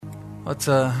Well, it's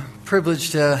a privilege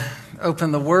to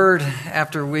open the Word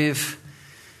after we've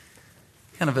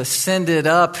kind of ascended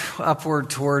upward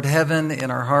toward heaven in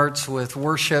our hearts with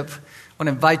worship. I want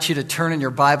to invite you to turn in your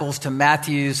Bibles to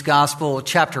Matthew's Gospel,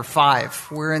 chapter 5.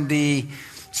 We're in the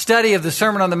study of the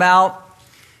Sermon on the Mount,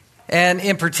 and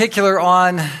in particular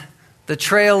on the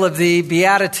trail of the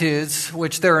Beatitudes,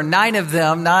 which there are 9 of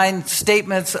them, 9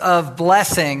 statements of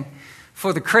blessing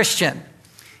for the Christian.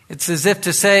 It's as if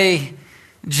to say,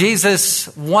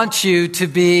 Jesus wants you to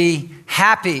be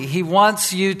happy. He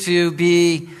wants you to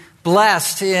be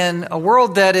blessed. In a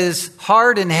world that is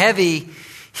hard and heavy,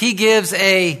 he gives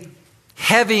a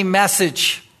heavy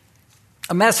message.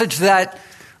 A message that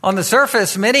on the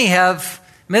surface many have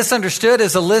misunderstood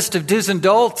as a list of do's and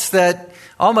don'ts that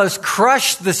almost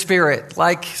crush the spirit,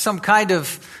 like some kind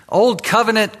of old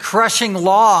covenant crushing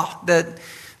law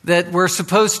that we're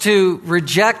supposed to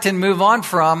reject and move on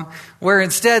from, where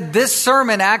instead this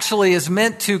sermon actually is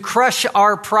meant to crush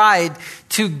our pride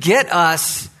to get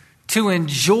us to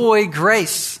enjoy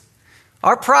grace.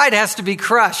 Our pride has to be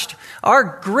crushed.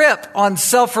 Our grip on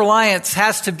self-reliance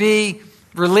has to be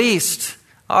released.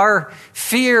 Our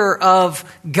fear of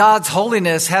God's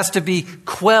holiness has to be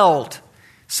quelled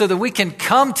so that we can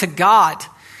come to God,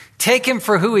 take him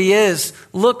for who he is,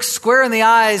 look square in the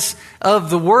eyes of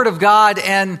the Word of God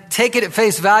and take it at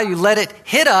face value. Let it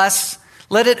hit us,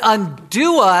 let it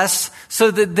undo us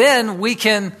so that then we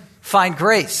can find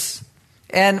grace.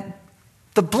 And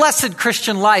the blessed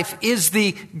Christian life is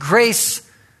the grace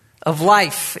of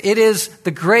life. It is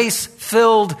the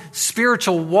grace-filled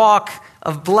spiritual walk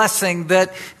of blessing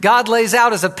that God lays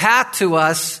out as a path to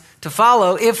us to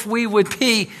follow if we would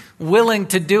be willing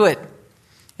to do it.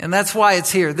 And that's why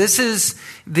it's here. This is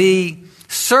the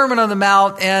Sermon on the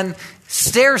Mount and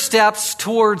stair steps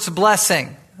towards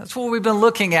blessing. That's what we've been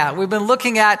looking at. We've been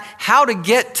looking at how to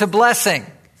get to blessing.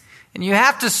 And you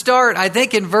have to start, I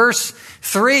think, in verse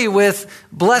 3 with,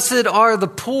 blessed are the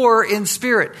poor in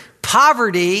spirit.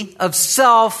 Poverty of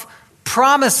self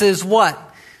promises what?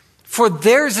 For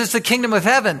theirs is the kingdom of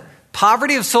heaven.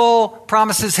 Poverty of soul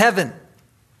promises heaven.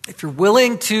 If you're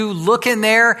willing to look in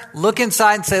there, look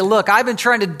inside and say, look, I've been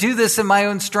trying to do this in my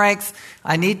own strength.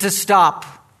 I need to stop.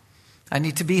 I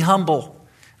need to be humble.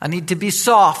 I need to be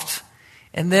soft.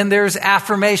 And then there's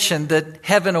affirmation that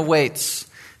heaven awaits.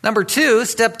 Number 2,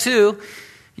 step 2,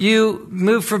 you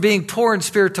move from being poor in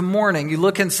spirit to mourning. You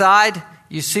look inside,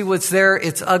 you see what's there.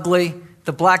 It's ugly.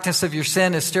 The blackness of your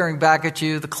sin is staring back at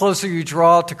you. The closer you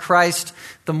draw to Christ,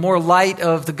 the more light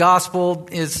of the gospel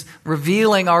is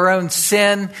revealing our own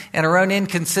sin and our own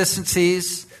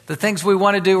inconsistencies. The things we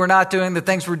want to do, we're not doing. The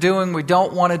things we're doing, we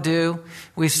don't want to do.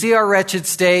 We see our wretched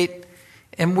state,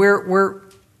 and we're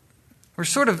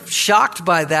sort of shocked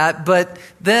by that. But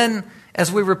then,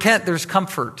 as we repent, there's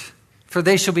comfort. For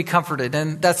they shall be comforted.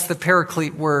 And that's the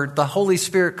paraclete word. The Holy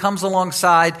Spirit comes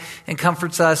alongside and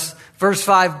comforts us. Verse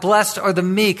 5, blessed are the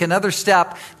meek. Another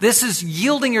step. This is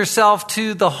yielding yourself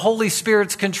to the Holy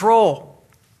Spirit's control.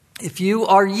 If you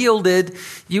are yielded,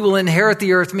 you will inherit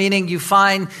the earth, meaning you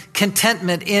find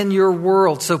contentment in your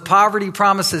world. So poverty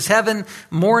promises heaven.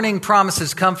 Mourning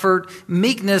promises comfort.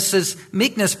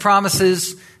 Meekness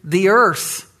promises the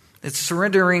earth. It's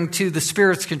surrendering to the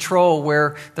Spirit's control,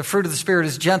 where the fruit of the Spirit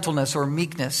is gentleness or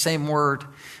meekness, same word,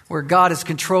 where God is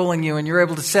controlling you and you're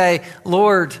able to say,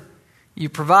 Lord, you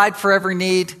provide for every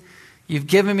need. You've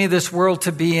given me this world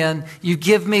to be in. You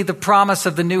give me the promise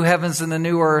of the new heavens and the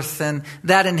new earth, and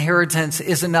that inheritance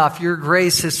is enough. Your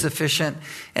grace is sufficient.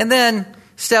 And then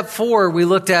step 4, we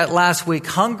looked at last week,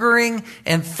 hungering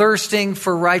and thirsting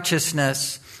for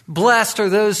righteousness. Blessed are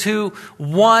those who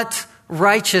want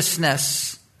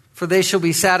righteousness, for they shall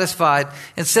be satisfied.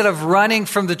 Instead of running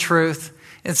from the truth,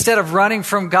 instead of running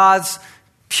from God's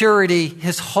purity,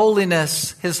 his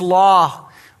holiness, his law,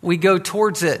 we go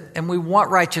towards it and we want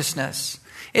righteousness.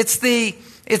 It's the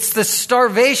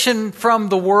starvation from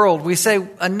the world. We say,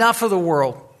 enough of the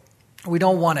world. We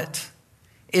don't want it.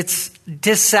 It's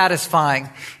dissatisfying.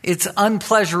 It's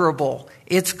unpleasurable.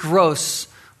 It's gross.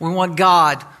 We want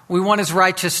God. We want his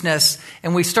righteousness,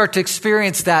 and we start to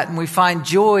experience that, and we find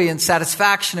joy and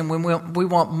satisfaction, and we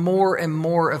want more and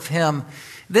more of him.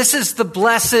 This is the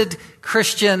blessed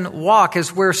Christian walk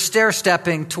as we're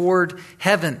stair-stepping toward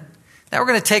heaven. Now we're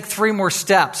going to take 3 more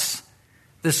steps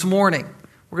this morning.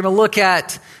 We're going to look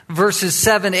at verses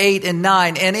 7, 8, and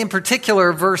 9, and in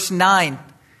particular, verse 9.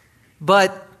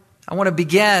 But I want to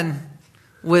begin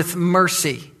with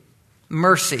mercy.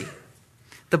 Mercy.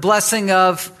 The blessing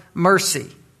of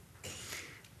mercy.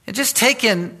 And just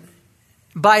taken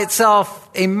by itself,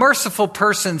 a merciful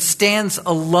person stands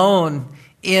alone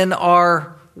in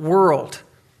our world.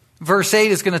 Verse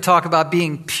 8 is going to talk about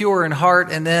being pure in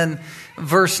heart, and then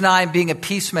verse 9 being a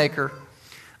peacemaker.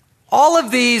 All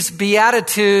of these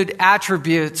beatitude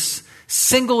attributes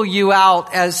single you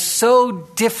out as so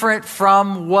different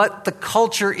from what the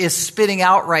culture is spitting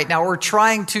out right now or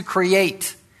trying to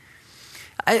create.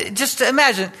 Just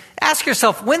imagine, ask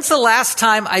yourself, when's the last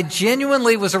time I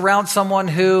genuinely was around someone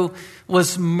who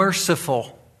was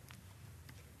merciful,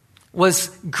 was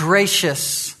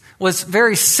gracious, was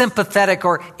very sympathetic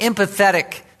or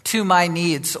empathetic to my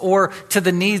needs or to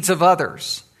the needs of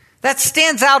others? That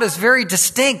stands out as very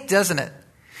distinct, doesn't it?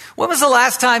 When was the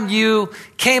last time you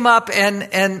came up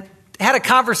and had a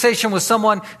conversation with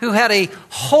someone who had a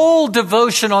whole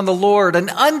devotion on the Lord, an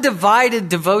undivided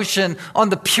devotion on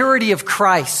the purity of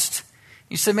Christ?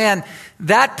 You say, man,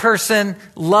 that person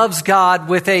loves God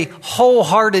with a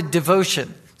wholehearted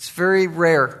devotion. It's very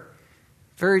rare,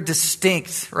 very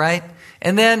distinct, right?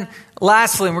 And then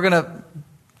lastly, and we're going to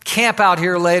camp out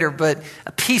here later, but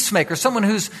a peacemaker, someone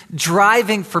who's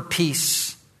driving for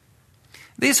peace.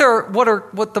 These are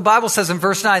what the Bible says in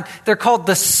verse 9. They're called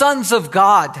the sons of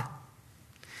God.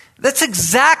 That's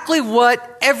exactly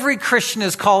what every Christian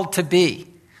is called to be.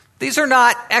 These are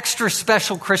not extra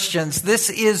special Christians.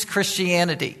 This is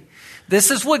Christianity.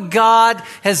 This is what God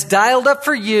has dialed up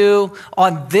for you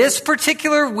on this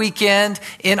particular weekend,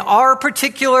 in our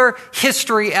particular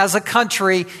history as a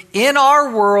country, in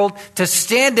our world, to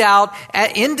stand out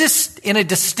in a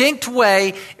distinct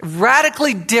way,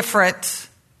 radically different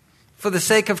for the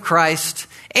sake of Christ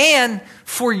and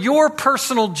for your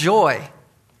personal joy.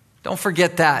 Don't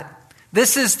forget that.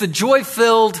 This is the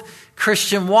joy-filled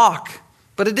Christian walk,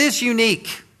 but it is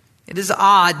unique. It is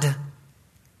odd.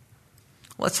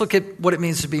 Let's look at what it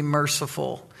means to be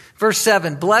merciful. Verse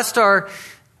 7, blessed are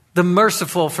the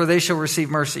merciful, for they shall receive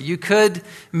mercy. You could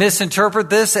misinterpret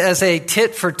this as a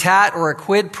tit for tat or a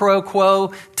quid pro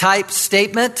quo type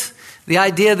statement. The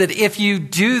idea that if you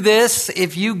do this,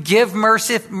 if you give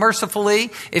mercy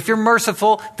mercifully, if you're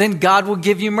merciful, then God will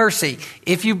give you mercy.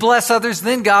 If you bless others,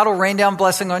 then God will rain down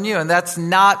blessing on you. And that's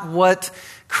not what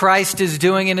Christ is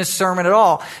doing in his sermon at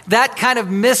all. That kind of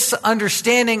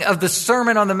misunderstanding of the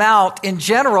Sermon on the Mount in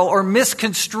general, or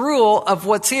misconstrual of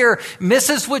what's here,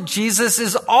 misses what Jesus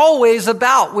is always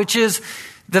about, which is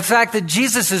the fact that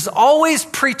Jesus is always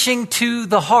preaching to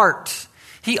the heart.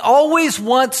 He always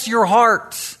wants your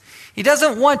heart. He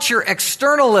doesn't want your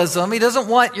externalism. He doesn't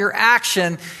want your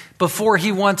action before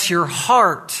he wants your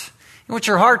heart. He wants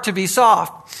your heart to be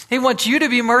soft. He wants you to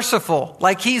be merciful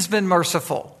like he's been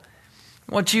merciful.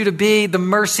 He wants you to be the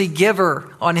mercy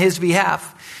giver on his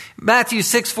behalf. Matthew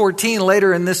 6:14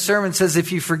 later in this sermon says,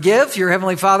 if you forgive, your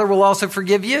heavenly Father will also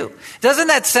forgive you. Doesn't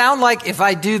that sound like if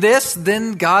I do this,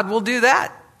 then God will do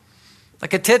that?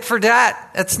 Like a tit for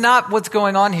tat. That's not what's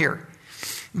going on here.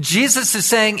 Jesus is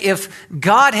saying if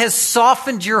God has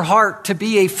softened your heart to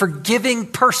be a forgiving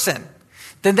person,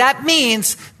 then that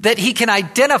means that he can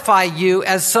identify you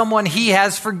as someone he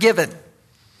has forgiven.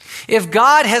 If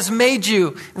God has made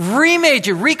you,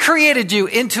 recreated you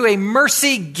into a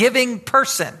mercy-giving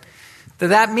person,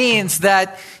 then that means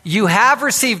that you have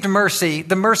received mercy,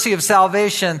 the mercy of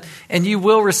salvation, and you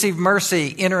will receive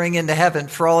mercy entering into heaven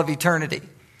for all of eternity.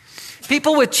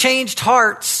 People with changed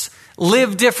hearts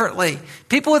live differently.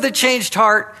 People with a changed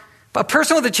heart, a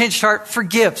person with a changed heart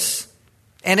forgives.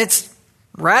 And it's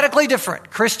radically different.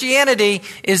 Christianity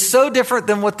is so different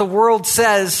than what the world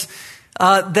says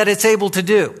that it's able to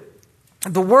do.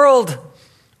 The world,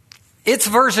 its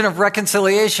version of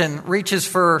reconciliation reaches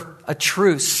for a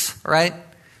truce, right?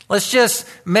 Let's just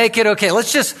make it okay.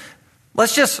 Let's just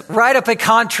write up a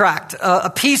contract,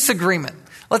 a peace agreement.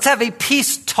 Let's have a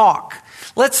peace talk.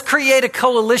 Let's create a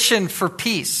coalition for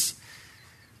peace.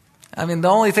 I mean, the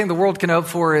only thing the world can hope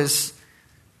for is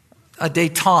a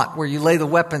détente where you lay the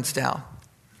weapons down.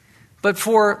 But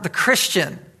for the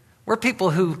Christian, we're people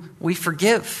who we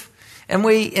forgive. And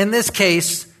we, in this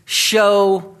case,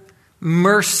 show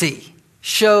mercy.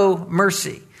 Show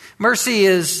mercy. Mercy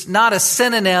is not a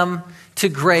synonym to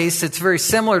grace. It's very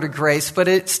similar to grace, but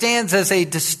it stands as a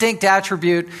distinct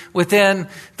attribute within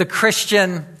the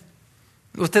Christian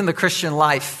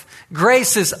life.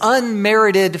 Grace is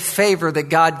unmerited favor that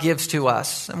God gives to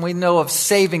us. And we know of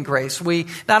saving grace. We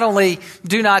not only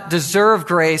do not deserve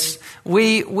grace,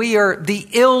 we are the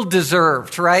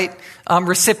ill-deserved, right?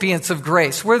 Recipients of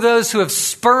grace. We're those who have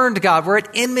spurned God. We're at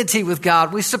enmity with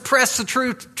God. We suppress the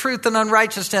truth and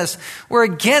unrighteousness. We're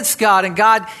against God, and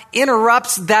God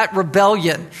interrupts that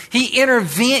rebellion. He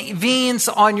intervenes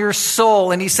on your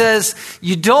soul, and he says,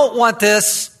 you don't want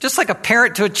this, just like a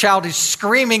parent to a child who's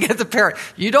screaming at the parent.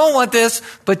 You don't want this,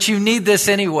 but you need this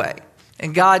anyway.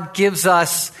 And God gives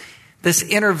us this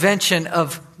intervention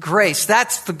of grace.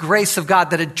 That's the grace of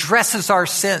God that addresses our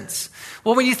sins.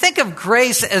 Well, when you think of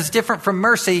grace as different from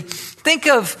mercy, think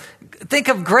of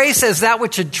grace as that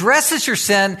which addresses your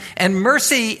sin, and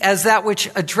mercy as that which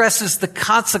addresses the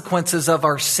consequences of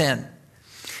our sin.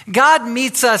 God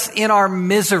meets us in our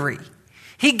misery.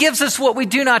 He gives us what we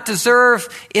do not deserve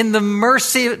in the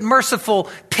merciful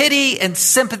pity and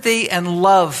sympathy and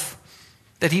love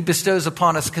that he bestows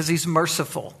upon us because he's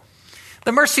merciful.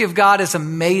 The mercy of God is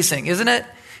amazing, isn't it?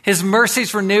 His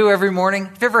mercies renew every morning.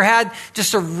 Have you ever had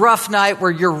just a rough night where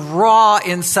you're raw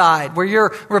inside, where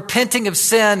you're repenting of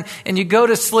sin and you go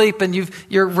to sleep and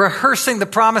you're rehearsing the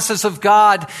promises of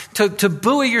God to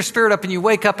buoy your spirit up, and you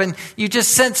wake up and you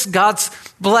just sense God's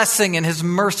blessing and his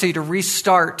mercy to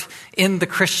restart in the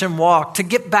Christian walk, to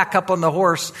get back up on the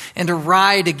horse and to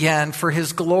ride again for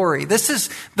his glory. This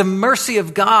is the mercy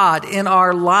of God in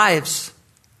our lives.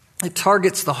 It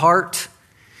targets the heart.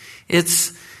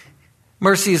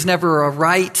 Mercy is never a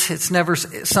right. It's never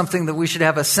something that we should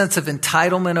have a sense of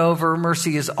entitlement over.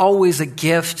 Mercy is always a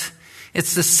gift.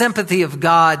 It's the sympathy of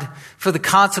God for the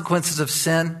consequences of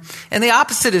sin. And the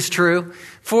opposite is true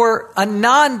for a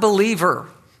non-believer.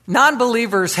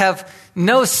 Non-believers have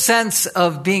no sense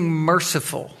of being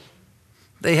merciful.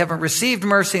 They haven't received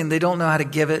mercy and they don't know how to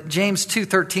give it. James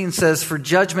 2:13 says, "For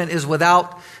judgment is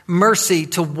without mercy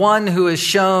to one who has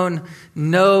shown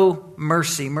no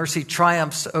mercy." Mercy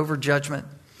triumphs over judgment.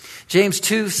 James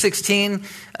 2:16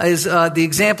 is the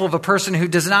example of a person who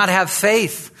does not have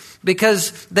faith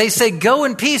because they say, "Go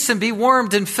in peace and be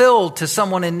warmed and filled," to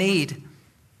someone in need.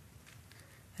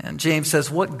 And James says,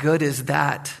 what good is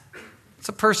that? It's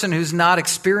a person who's not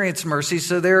experienced mercy,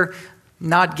 so they're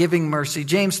not giving mercy.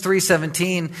 James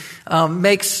 3:17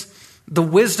 makes the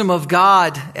wisdom of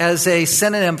God as a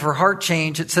synonym for heart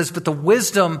change. It says, "But the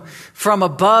wisdom from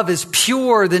above is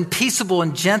pure, then peaceable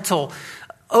and gentle,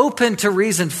 open to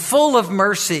reason, full of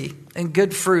mercy and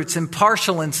good fruits,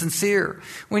 impartial and sincere."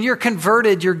 When you're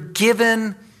converted, you're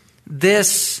given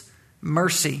this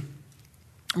mercy.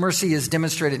 Mercy is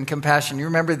demonstrated in compassion. You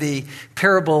remember the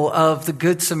parable of the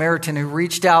Good Samaritan who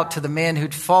reached out to the man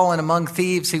who'd fallen among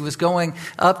thieves. He was going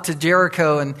up to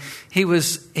Jericho, and he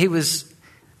was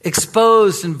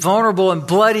exposed and vulnerable and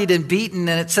bloodied and beaten.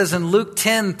 And it says in Luke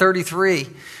 10:33,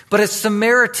 "But a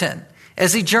Samaritan,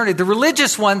 as he journeyed," the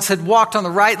religious ones had walked on the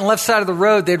right and left side of the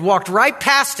road. They'd walked right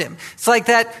past him. It's like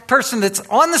that person that's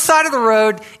on the side of the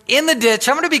road in the ditch.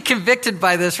 I'm going to be convicted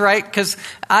by this, right? Because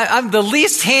I'm the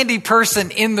least handy person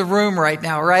in the room right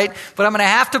now, right? But I'm going to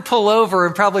have to pull over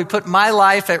and probably put my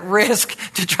life at risk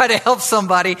to try to help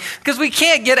somebody, because we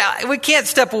can't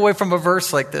step away from a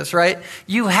verse like this, right?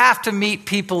 You have to meet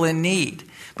people in need.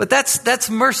 But that's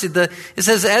mercy. It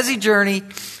says, as he journeyed,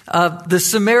 the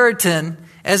Samaritan,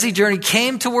 as he journeyed,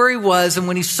 came to where he was, and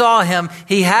when he saw him,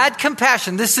 he had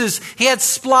compassion. He had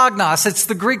splagnos. It's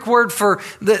the Greek word for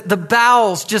the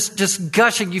bowels just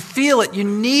gushing. You feel it. You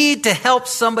need to help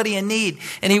somebody in need.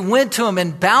 And he went to him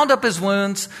and bound up his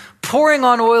wounds, pouring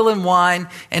on oil and wine,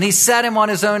 and he sat him on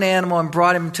his own animal and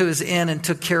brought him to his inn and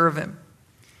took care of him.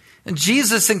 And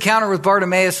Jesus' encounter with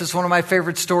Bartimaeus is one of my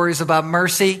favorite stories about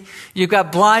mercy. You've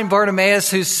got blind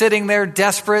Bartimaeus who's sitting there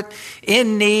desperate,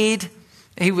 in need.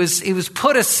 He was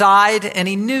put aside, and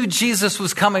he knew Jesus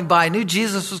was coming by, knew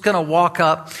Jesus was going to walk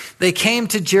up. They came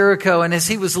to Jericho, and as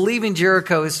he was leaving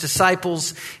Jericho, his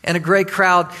disciples and a great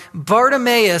crowd,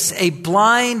 Bartimaeus, a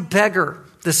blind beggar,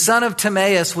 the son of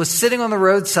Timaeus, was sitting on the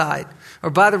roadside, or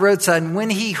by the roadside, and when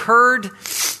he heard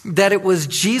that it was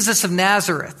Jesus of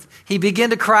Nazareth, he began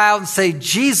to cry out and say,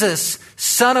 "Jesus,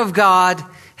 Son of God,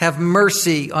 have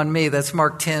mercy on me." That's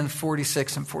Mark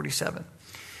 10:46 and 47.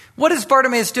 What is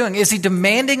Bartimaeus doing? Is he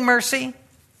demanding mercy?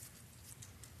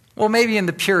 Well, maybe in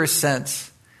the purest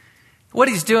sense. What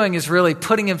he's doing is really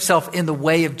putting himself in the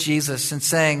way of Jesus and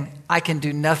saying, "I can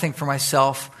do nothing for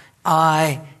myself.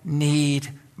 I need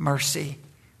mercy.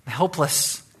 I'm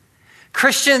helpless."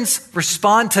 Christians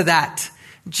respond to that.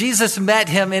 Jesus met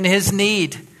him in his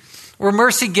need. We're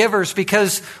mercy givers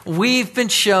because we've been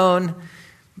shown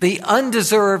the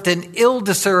undeserved and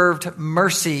ill-deserved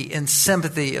mercy and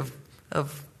sympathy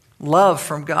of love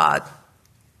from God.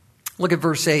 Look at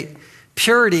verse 8.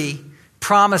 Purity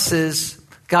promises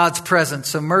God's presence.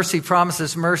 So mercy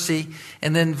promises mercy.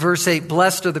 And then verse 8,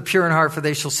 "Blessed are the pure in heart, for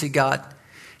they shall see God."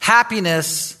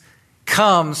 Happiness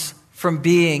comes from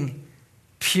being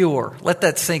pure. Let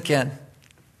that sink in.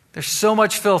 There's so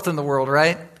much filth in the world,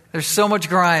 right? There's so much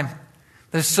grime.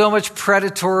 There's so much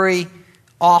predatory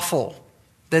awful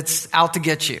that's out to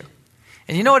get you.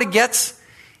 And you know what it gets?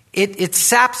 It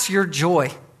saps your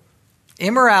joy.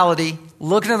 Immorality,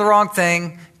 looking at the wrong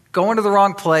thing, going to the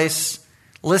wrong place,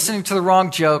 listening to the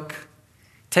wrong joke,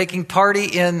 taking party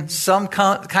in some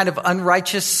kind of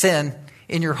unrighteous sin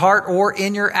in your heart or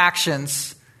in your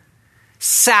actions,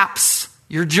 saps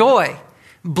your joy.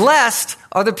 Blessed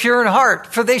are the pure in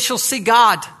heart, for they shall see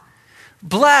God.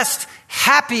 Blessed,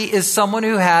 happy is someone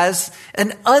who has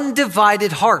an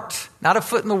undivided heart. Not a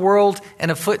foot in the world and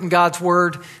a foot in God's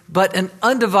word, but an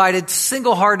undivided,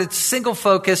 single-hearted,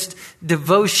 single-focused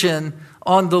devotion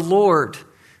on the Lord.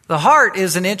 The heart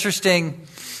is an interesting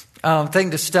thing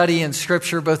to study in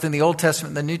Scripture, both in the Old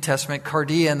Testament and the New Testament,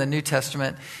 cardia in the New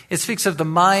Testament. It speaks of the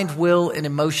mind, will, and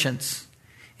emotions.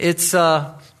 It's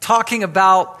talking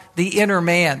about the inner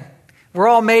man. We're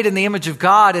all made in the image of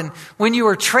God, and when you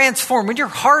are transformed, when your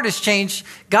heart is changed,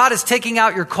 God is taking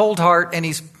out your cold heart and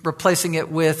He's replacing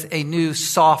it with a new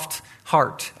soft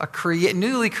heart, a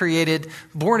newly created,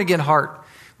 born-again heart,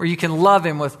 where you can love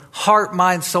Him with heart,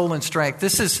 mind, soul, and strength.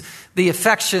 This is the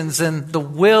affections and the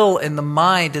will and the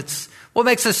mind. It's what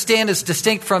makes us stand as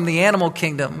distinct from the animal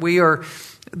kingdom. We are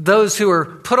those who are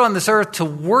put on this earth to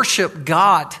worship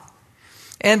God.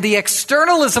 And the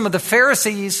externalism of the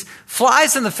Pharisees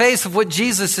flies in the face of what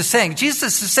Jesus is saying.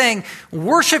 Jesus is saying,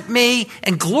 worship me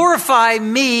and glorify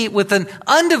me with an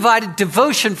undivided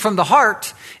devotion from the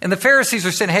heart. And the Pharisees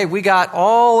are saying, hey, we got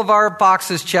all of our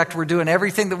boxes checked. We're doing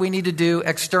everything that we need to do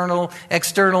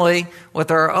externally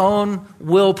with our own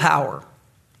willpower.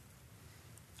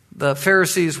 The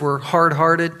Pharisees were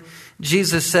hard-hearted.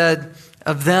 Jesus said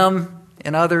of them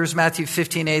and others, Matthew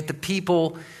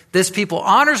 15:8, this people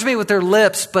honors me with their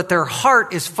lips, but their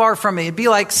heart is far from me. It'd be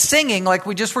like singing, like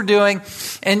we just were doing,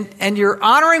 and you're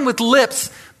honoring with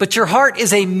lips, but your heart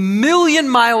is a million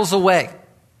miles away.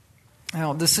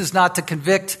 Now, this is not to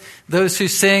convict those who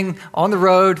sing on the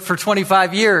road for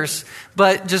 25 years,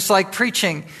 but just like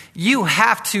preaching, you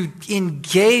have to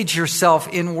engage yourself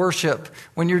in worship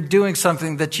when you're doing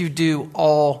something that you do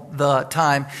all the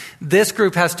time. This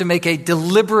group has to make a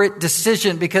deliberate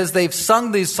decision because they've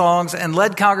sung these songs and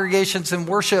led congregations in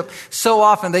worship so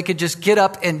often they could just get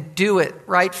up and do it,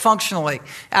 right, functionally,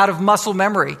 out of muscle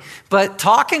memory. But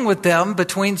talking with them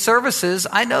between services,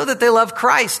 I know that they love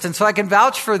Christ, and so I can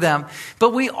vouch for them.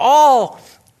 But we all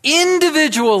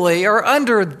individually are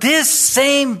under this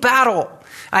same battle.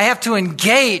 I have to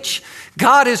engage.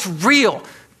 God is real.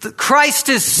 Christ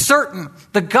is certain.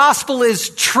 The gospel is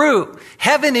true.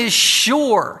 Heaven is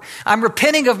sure. I'm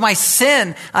repenting of my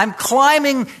sin. I'm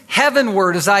climbing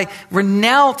heavenward as I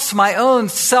renounce my own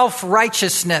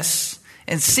self-righteousness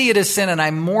and see it as sin, and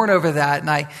I mourn over that, and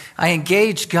I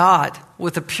engage God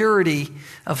with a purity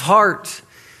of heart.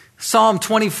 Psalm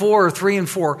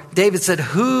 24:3-4, David said,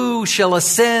 who shall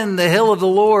ascend the hill of the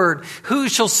Lord? Who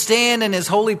shall stand in his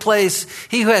holy place?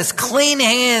 He who has clean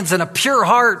hands and a pure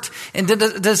heart and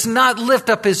does not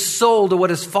lift up his soul to what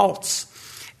is false.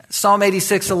 Psalm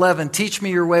 86:11, teach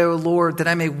me your way, O Lord, that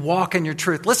I may walk in your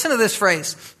truth. Listen to this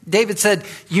phrase. David said,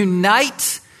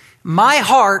 unite my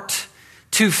heart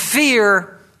to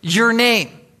fear your name.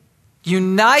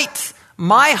 Unite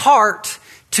my heart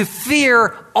to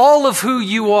fear all of who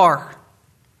you are.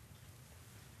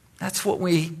 That's what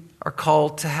we are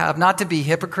called to have, not to be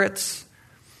hypocrites.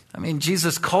 I mean,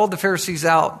 Jesus called the Pharisees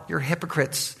out. You're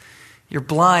hypocrites. You're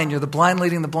blind. You're the blind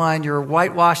leading the blind. You're a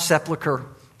whitewashed sepulcher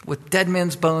with dead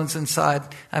men's bones inside.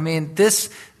 I mean, this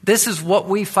is what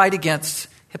we fight against.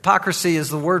 Hypocrisy is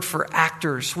the word for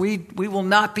actors. We will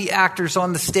not be actors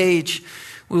on the stage.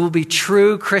 We will be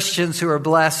true Christians who are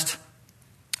blessed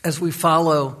as we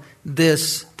follow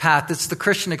this path. It's the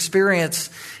Christian experience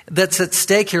that's at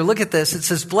stake here. Look at this. It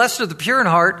says, blessed are the pure in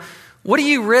heart. What do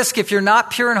you risk if you're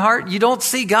not pure in heart? You don't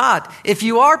see God. If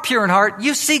you are pure in heart,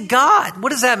 you see God.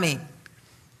 What does that mean?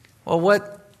 Well,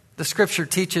 what the scripture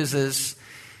teaches is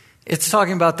it's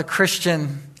talking about the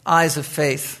Christian eyes of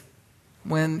faith.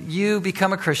 When you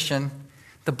become a Christian,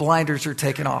 the blinders are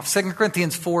taken off. 2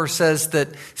 Corinthians 4 says that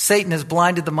Satan has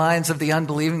blinded the minds of the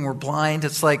unbelieving. We're blind.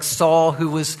 It's like Saul who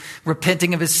was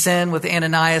repenting of his sin with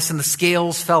Ananias and the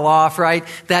scales fell off, right?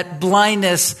 That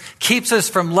blindness keeps us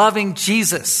from loving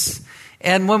Jesus.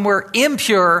 And when we're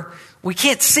impure, we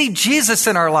can't see Jesus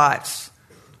in our lives.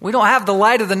 We don't have the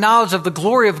light of the knowledge of the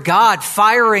glory of God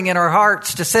firing in our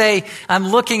hearts to say, I'm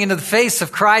looking into the face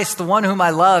of Christ, the one whom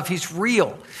I love. He's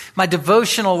real. My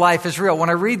devotional life is real. When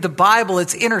I read the Bible,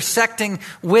 it's intersecting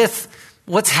with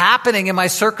what's happening in my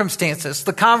circumstances.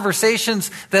 The conversations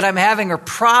that I'm having are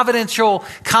providential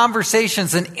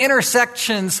conversations and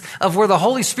intersections of where the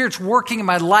Holy Spirit's working in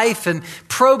my life and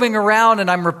probing around, and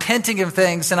I'm repenting of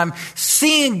things, and I'm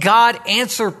seeing God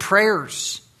answer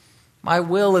prayers. My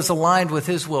will is aligned with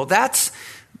His will. That's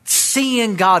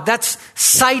seeing God. That's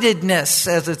sightedness,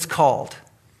 as it's called.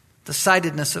 the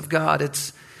sightedness of God.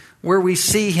 It's where we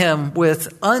see him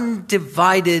with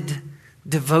undivided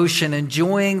devotion,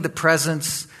 enjoying the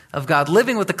presence of God,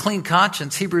 living with a clean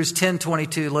conscience. Hebrews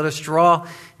 10:22, let us draw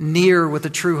near with a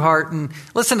true heart. And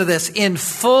listen to this, in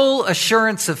full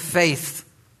assurance of faith,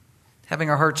 having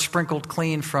our hearts sprinkled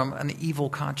clean from an evil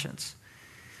conscience.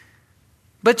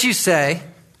 But you say,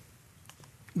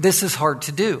 this is hard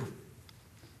to do.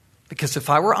 Because if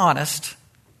I were honest,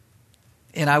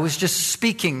 and I was just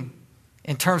speaking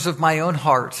in terms of my own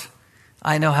heart,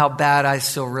 I know how bad I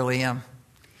still really am.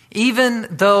 Even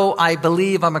though I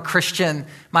believe I'm a Christian,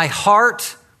 my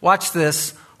heart, watch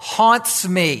this, haunts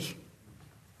me,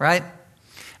 right?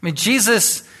 I mean,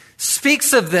 Jesus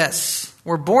speaks of this.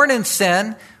 We're born in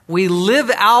sin. We live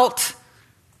out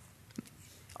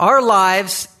our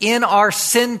lives in our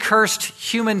sin-cursed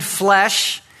human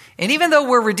flesh. And even though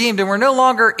we're redeemed and we're no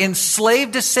longer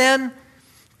enslaved to sin,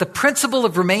 the principle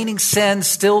of remaining sin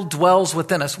still dwells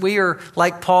within us. We are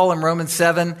like Paul in Romans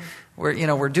 7.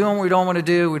 We're doing what we don't want to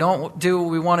do. We don't do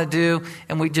what we want to do.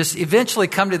 And we just eventually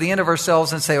come to the end of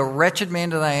ourselves and say, "O wretched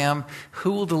man that I am,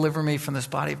 who will deliver me from this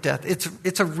body of death?"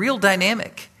 It's a real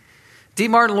dynamic. D.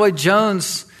 Martin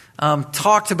Lloyd-Jones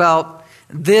talked about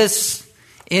this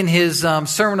in his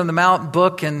Sermon on the Mount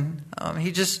book. And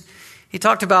he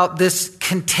talked about this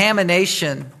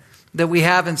contamination that we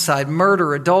have inside: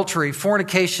 murder, adultery,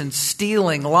 fornication,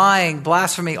 stealing, lying,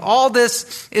 blasphemy. All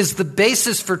this is the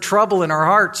basis for trouble in our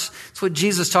hearts. It's what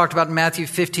Jesus talked about in Matthew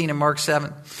 15 and Mark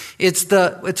 7.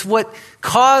 It's what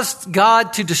caused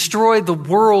God to destroy the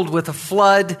world with a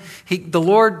flood. The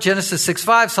Lord, Genesis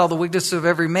 6:5, saw the wickedness of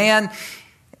every man.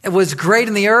 It was great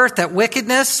in the earth, that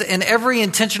wickedness, and every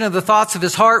intention of the thoughts of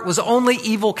his heart was only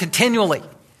evil continually.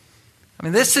 I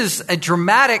mean, this is a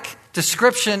dramatic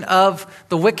description of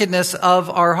the wickedness of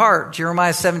our heart.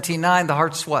 Jeremiah 17:9, the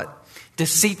heart's what?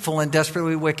 Deceitful and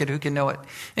desperately wicked. Who can know it?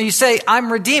 And you say,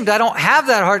 I'm redeemed. I don't have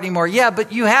that heart anymore. Yeah,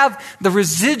 but you have the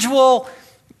residual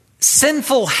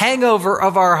sinful hangover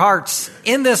of our hearts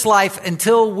in this life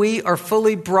until we are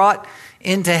fully brought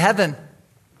into heaven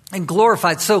and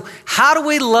glorified. So how do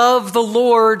we love the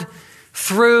Lord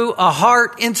through a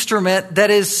heart instrument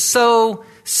that is so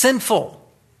sinful?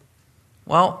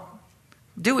 Well,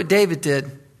 do what David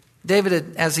did.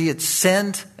 David, as he had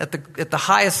sinned at the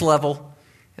highest level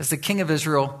as the king of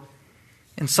Israel,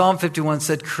 in Psalm 51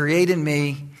 said, "Create in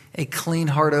me a clean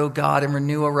heart, O God, and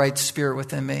renew a right spirit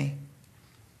within me."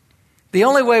 The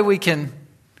only way we can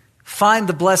find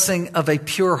the blessing of a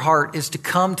pure heart is to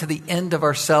come to the end of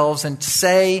ourselves and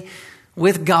say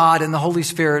with God and the Holy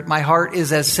Spirit, "My heart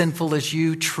is as sinful as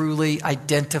you truly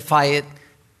identify it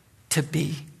to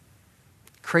be.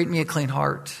 Create me a clean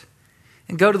heart."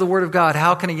 And go to the Word of God.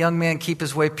 How can a young man keep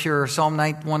his way pure? Psalm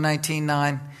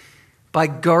 119:9. By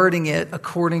guarding it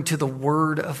according to the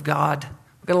Word of God.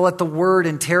 We've got to let the Word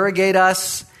interrogate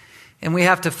us, and we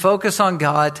have to focus on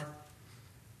God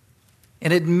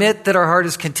and admit that our heart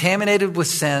is contaminated with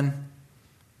sin,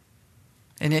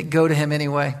 and yet go to Him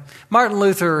anyway. Martin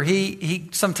Luther, he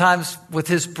sometimes, with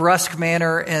his brusque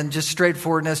manner and just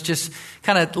straightforwardness, just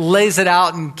kind of lays it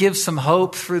out and gives some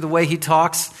hope through the way he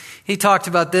talks. He talked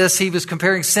about this. He was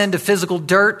comparing sin to physical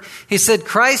dirt. He said,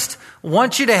 Christ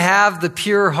wants you to have the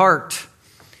pure heart.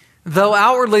 Though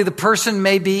outwardly the person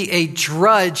may be a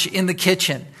drudge in the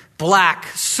kitchen, black,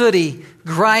 sooty,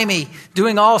 grimy,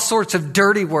 doing all sorts of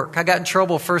dirty work. I got in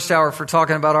trouble first hour for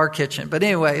talking about our kitchen. But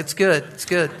anyway, it's good. It's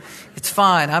good. It's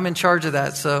fine. I'm in charge of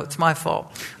that, so it's my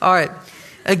fault. All right.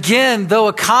 Again, though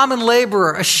a common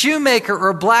laborer, a shoemaker, or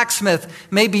a blacksmith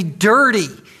may be dirty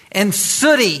and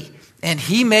sooty, and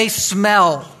he may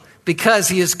smell because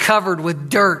he is covered with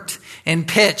dirt and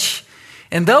pitch.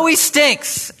 And though he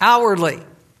stinks outwardly,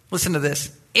 listen to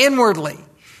this, inwardly,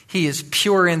 he is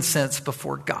pure incense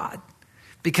before God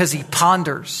because he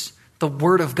ponders the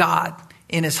Word of God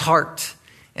in his heart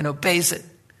and obeys it.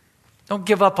 Don't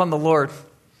give up on the Lord.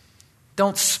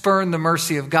 Don't spurn the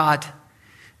mercy of God.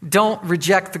 Don't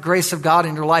reject the grace of God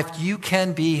in your life. You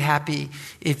can be happy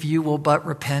if you will but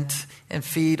repent and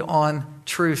feed on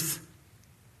truth.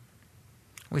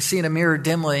 We see in a mirror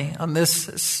dimly on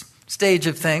this stage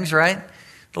of things, right?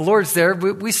 The Lord's there.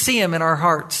 We see Him in our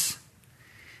hearts.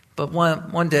 But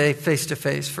one day, face to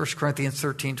face, 1 Corinthians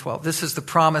 13:12. This is the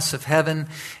promise of heaven.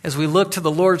 As we look to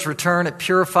the Lord's return, it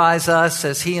purifies us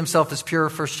as He Himself is pure,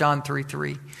 1 John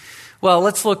 3:3. Well,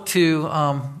 let's look to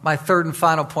my third and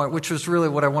final point, which was really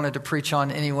what I wanted to preach on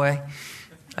anyway.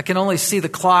 I can only see the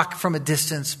clock from a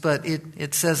distance, but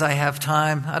it says I have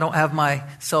time. I don't have my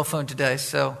cell phone today,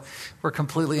 so we're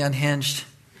completely unhinged.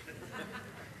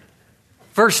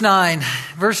 1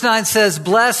 Verse 9 says,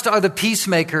 "Blessed are the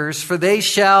peacemakers, for they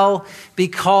shall be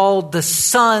called the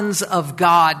sons of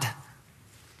God."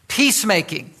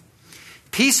 Peacemaking.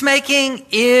 Peacemaking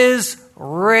is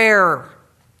rare.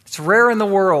 It's rare in the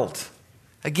world.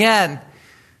 Again,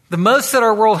 the most that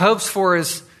our world hopes for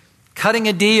is cutting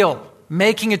a deal,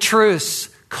 making a truce,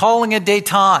 calling a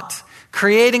détente,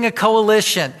 creating a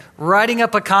coalition, writing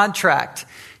up a contract.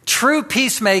 True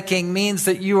peacemaking means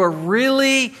that you are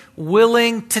really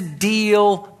willing to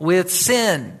deal with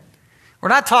sin. We're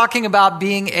not talking about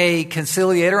being a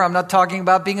conciliator. I'm not talking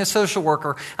about being a social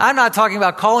worker. I'm not talking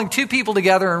about calling two people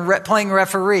together and playing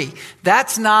referee.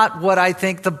 That's not what I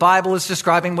think the Bible is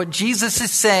describing, what Jesus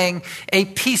is saying a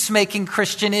peacemaking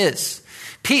Christian is.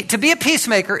 To be a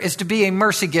peacemaker is to be a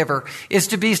mercy giver, is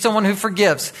to be someone who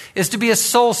forgives, is to be a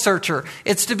soul searcher.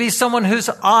 It's to be someone who's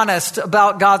honest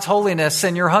about God's holiness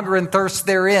and your hunger and thirst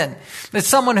therein. It's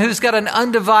someone who's got an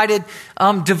undivided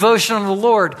devotion on the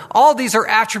Lord. All these are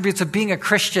attributes of being a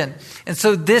Christian. And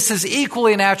so this is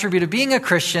equally an attribute of being a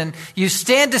Christian. You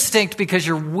stand distinct because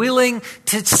you're willing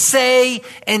to say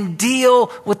and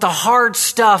deal with the hard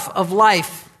stuff of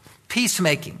life.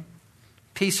 Peacemaking.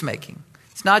 Peacemaking.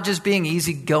 It's not just being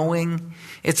easygoing.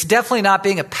 It's definitely not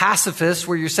being a pacifist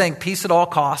where you're saying peace at all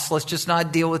costs. Let's just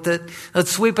not deal with it. Let's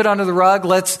sweep it under the rug.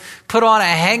 Let's put on a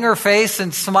hanger face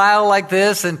and smile like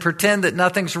this and pretend that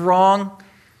nothing's wrong.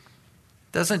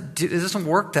 It doesn't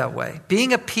work that way.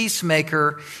 Being a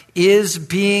peacemaker is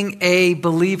being a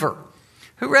believer.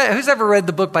 Who's ever read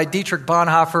the book by Dietrich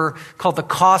Bonhoeffer called The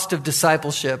Cost of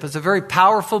Discipleship? It's a very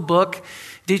powerful book.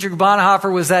 Dietrich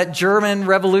Bonhoeffer was that German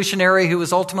revolutionary who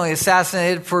was ultimately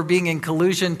assassinated for being in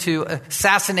collusion to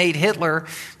assassinate Hitler.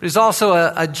 But he's also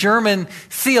a German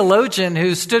theologian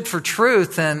who stood for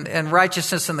truth and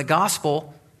righteousness in the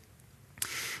gospel.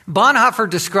 Bonhoeffer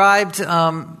described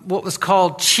what was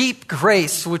called cheap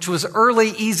grace, which was early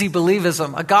easy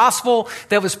believism, a gospel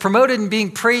that was promoted and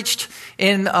being preached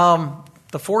in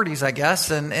the 40s, I guess,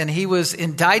 and he was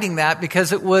indicting that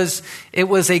because it was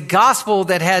a gospel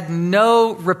that had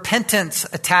no repentance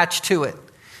attached to it.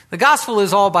 The gospel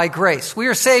is all by grace. We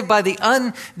are saved by the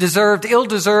undeserved,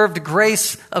 ill-deserved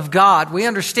grace of God. We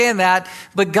understand that,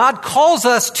 but God calls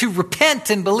us to repent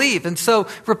and believe. And so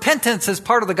repentance is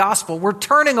part of the gospel. We're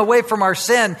turning away from our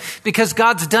sin because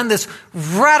God's done this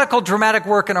radical, dramatic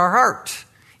work in our heart.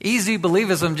 Easy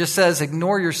believism just says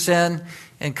ignore your sin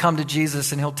and come to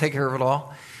Jesus and he'll take care of it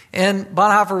all. And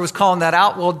Bonhoeffer was calling that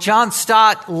out. Well, John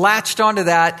Stott latched onto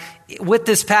that with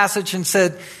this passage and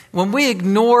said, when we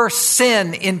ignore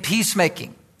sin in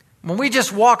peacemaking, when we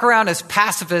just walk around as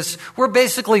pacifists, we're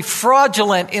basically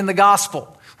fraudulent in the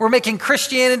gospel. We're making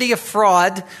Christianity a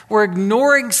fraud. We're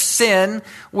ignoring sin.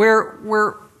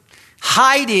 We're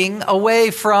hiding away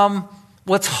from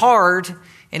what's hard.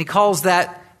 And he calls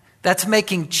that's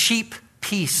making cheap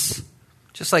peace.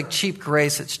 Just like cheap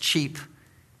grace, it's cheap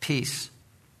peace.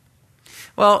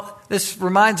 Well, this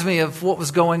reminds me of what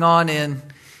was going on in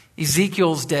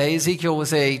Ezekiel's day. Ezekiel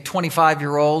was a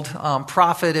 25-year-old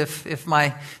prophet. If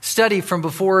my study from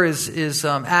before is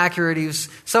accurate, he was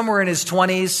somewhere in his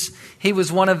 20s. He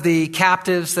was one of the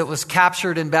captives that was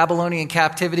captured in Babylonian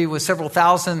captivity with several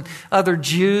thousand other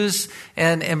Jews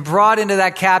and brought into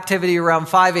that captivity around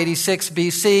 586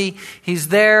 BC. He's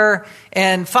there,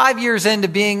 and 5 years into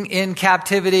being in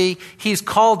captivity, he's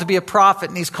called to be a prophet.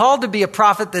 And he's called to be a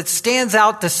prophet that stands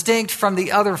out distinct from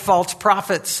the other false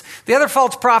prophets. The other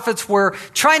false prophets were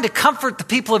trying to comfort the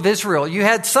people of Israel. You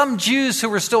had some Jews who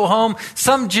were still home,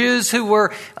 some Jews who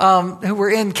were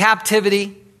in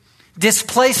captivity,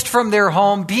 displaced from their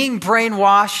home, being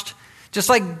brainwashed. Just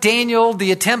like Daniel,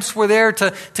 the attempts were there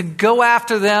to go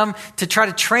after them, to try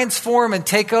to transform and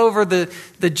take over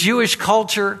the Jewish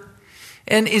culture.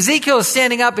 And Ezekiel is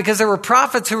standing up because there were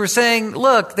prophets who were saying,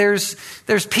 look, there's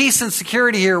peace and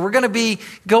security here. We're going to be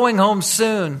going home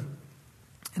soon.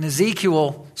 And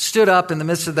Ezekiel stood up in the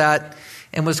midst of that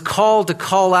and was called to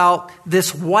call out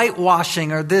this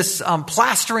whitewashing or this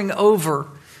plastering over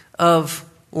of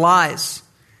lies.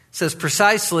 It says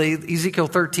precisely, Ezekiel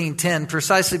 13:10,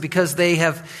 precisely because they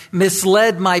have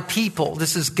misled my people.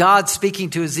 This is God speaking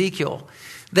to Ezekiel.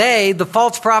 They, the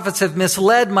false prophets, have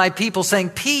misled my people, saying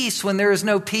peace when there is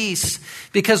no peace.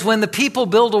 Because when the people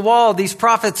build a wall, these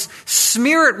prophets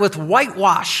smear it with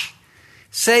whitewash.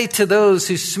 Say to those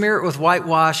who smear it with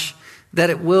whitewash that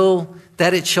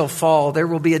it shall fall. There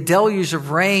will be a deluge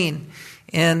of rain,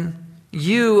 and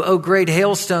you, O great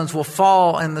hailstones, will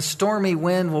fall, and the stormy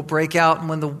wind will break out. And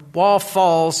when the wall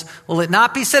falls, will it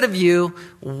not be said of you,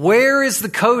 where is the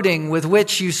coating with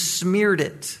which you smeared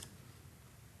it?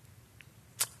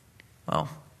 Well,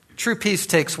 true peace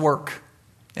takes work.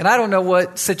 And I don't know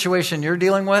what situation you're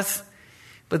dealing with,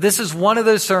 but this is one of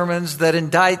those sermons that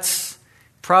indicts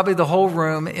probably the whole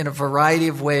room in a variety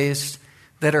of ways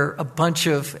that are a bunch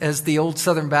of, as the old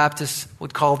Southern Baptists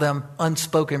would call them,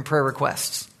 unspoken prayer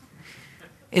requests.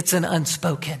 It's an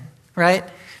unspoken, right?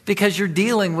 Because you're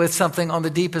dealing with something on the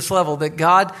deepest level that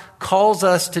God calls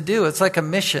us to do. It's like a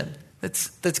mission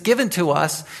that's given to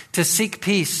us to seek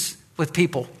peace with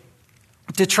people,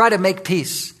 to try to make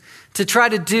peace, to try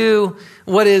to do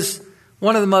what is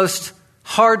one of the most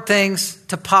hard things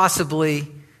to possibly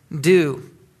do.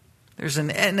 There's an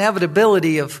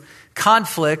inevitability of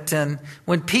conflict, and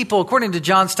when people, according to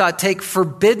John Stott, take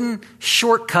forbidden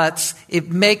shortcuts, it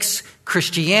makes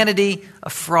Christianity a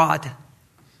fraud.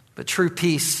 But true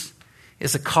peace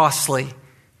is a costly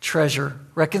treasure.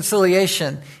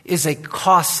 Reconciliation is a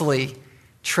costly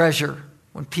treasure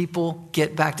when people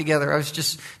get back together. I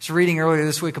was reading earlier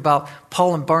this week about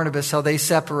Paul and Barnabas, how they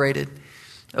separated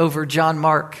over John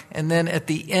Mark. And then at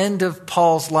the end of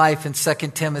Paul's life in 2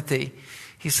 Timothy,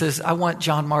 he says, I want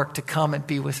John Mark to come and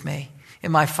be with me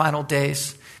in my final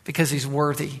days because he's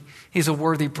worthy. He's a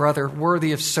worthy brother,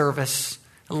 worthy of service.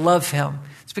 I love him.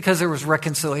 It's because there was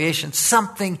reconciliation.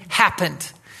 Something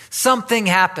happened. Something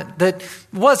happened that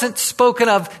wasn't spoken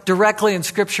of directly in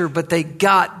Scripture, but they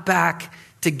got back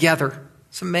together.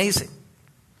 It's amazing.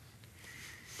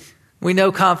 We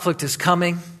know conflict is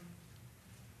coming.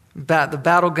 The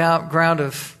battleground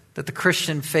that the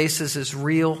Christian faces is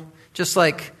real. Just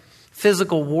like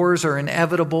physical wars are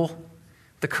inevitable,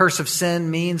 the curse of sin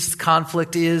means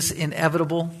conflict is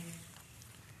inevitable.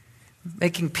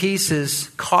 Making peace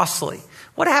is costly.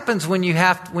 What happens when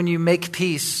you make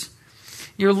peace?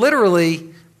 You're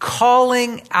literally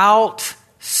calling out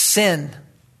sin.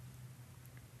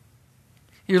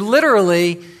 You're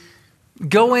literally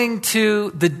going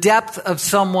to the depth of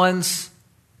someone's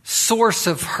source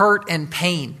of hurt and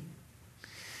pain.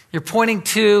 You're pointing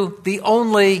to the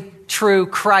only true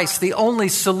Christ, the only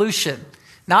solution.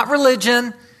 Not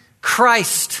religion,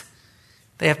 Christ.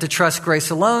 They have to trust grace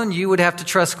alone. You would have to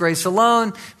trust grace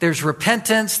alone. There's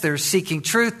repentance. There's seeking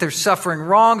truth. There's suffering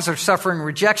wrongs. There's suffering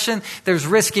rejection. There's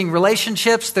risking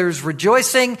relationships. There's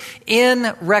rejoicing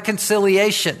in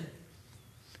reconciliation.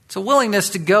 It's a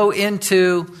willingness to go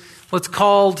into what's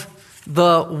called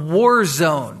the war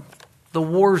zone. The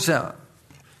war zone.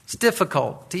 It's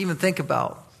difficult to even think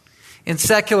about. In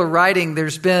secular writing,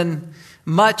 there's been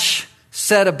much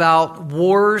said about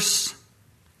wars.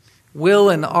 Will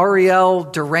and Ariel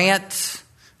Durant,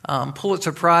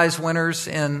 Pulitzer Prize winners,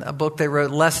 in a book they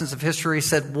wrote, Lessons of History,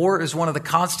 said war is one of the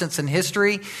constants in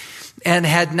history and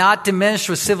had not diminished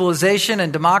with civilization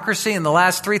and democracy. In the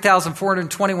last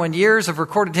 3,421 years of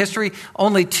recorded history,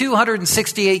 only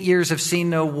 268 years have seen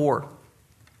no war.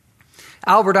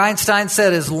 Albert Einstein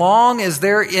said, as long as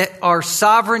there are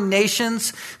sovereign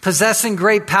nations possessing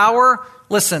great power,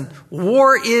 listen,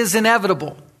 war is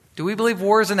inevitable. Do we believe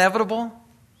war is inevitable?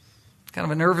 Kind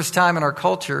of a nervous time in our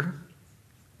culture.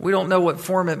 We don't know what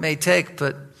form it may take,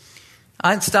 but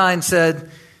Einstein said,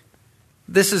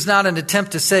 this is not an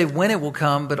attempt to say when it will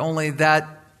come, but only that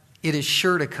it is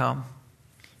sure to come.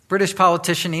 British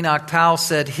politician Enoch Powell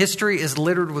said, history is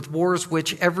littered with wars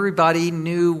which everybody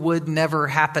knew would never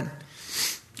happen.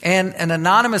 And an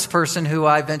anonymous person who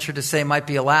I venture to say might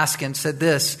be Alaskan said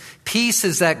this, peace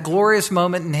is that glorious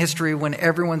moment in history when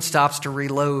everyone stops to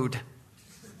reload.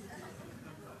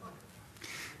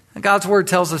 God's word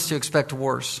tells us to expect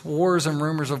wars. Wars and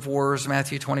rumors of wars,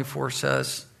 Matthew 24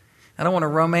 says. I don't want to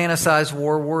romanticize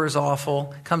war. War is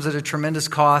awful. It comes at a tremendous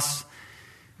cost.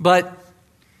 But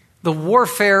the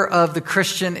warfare of the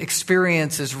Christian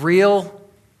experience is real.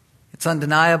 It's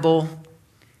undeniable.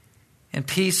 And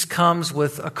peace comes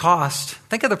with a cost.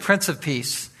 Think of the Prince of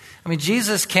Peace. I mean,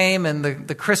 Jesus came, and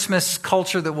the Christmas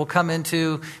culture that we'll come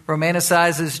into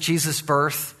romanticizes Jesus'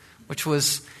 birth, which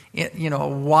was, a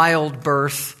wild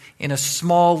birth in a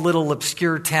small little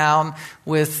obscure town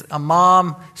with a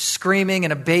mom screaming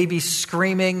and a baby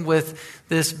screaming, with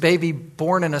this baby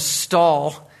born in a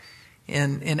stall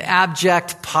in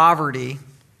abject poverty.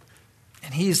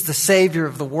 And he's the Savior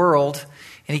of the world,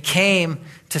 and he came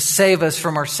to save us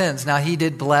from our sins. Now, he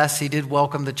did bless. He did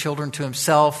welcome the children to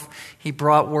himself. He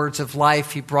brought words of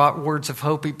life. He brought words of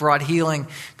hope. He brought healing.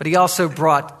 But he also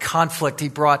brought conflict. He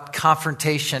brought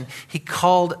confrontation. He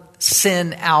called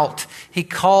sin out. He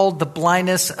called the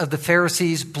blindness of the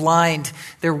Pharisees blind,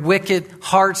 their wicked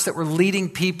hearts that were leading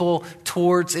people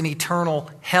towards an eternal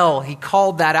hell. He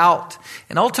called that out.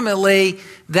 And ultimately,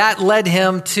 that led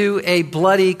him to a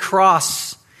bloody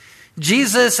cross.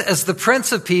 Jesus, as the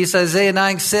Prince of Peace, Isaiah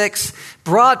 9:6,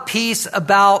 brought peace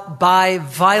about by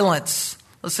violence.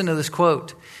 Listen to this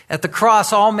quote. At the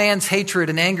cross, all man's hatred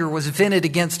and anger was vented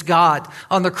against God.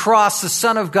 On the cross, the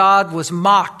Son of God was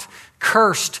mocked,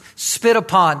 cursed, spit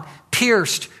upon,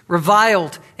 pierced,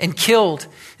 reviled, and killed.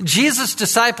 Jesus'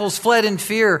 disciples fled in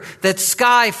fear. That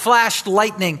sky flashed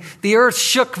lightning. The earth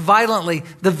shook violently.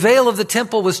 The veil of the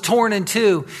temple was torn in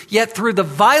two. Yet through the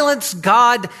violence,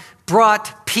 God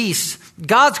brought peace.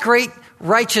 God's great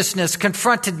righteousness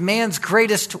confronted man's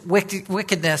greatest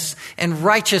wickedness, and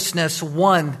righteousness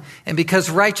won. And because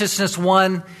righteousness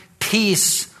won,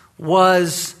 peace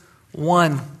was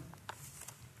won.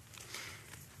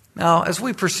 Now, as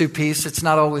we pursue peace, it's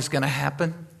not always going to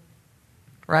happen,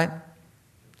 right?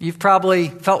 You've probably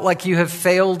felt like you have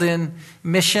failed in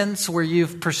missions where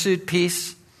you've pursued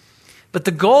peace. But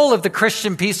the goal of the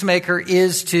Christian peacemaker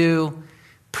is to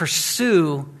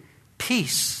pursue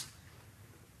peace.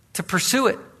 To pursue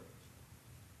it.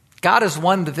 God has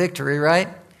won the victory, right?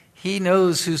 He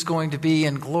knows who's going to be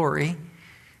in glory.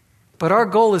 But our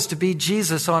goal is to be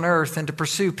Jesus on earth and to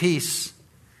pursue peace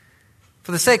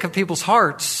for the sake of people's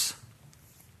hearts.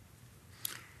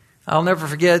 I'll never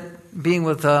forget being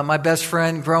with my best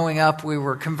friend growing up. We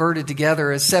were converted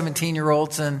together as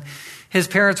 17-year-olds, and his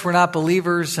parents were not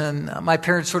believers, and my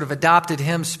parents sort of adopted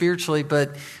him spiritually,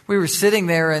 but we were sitting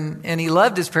there, and he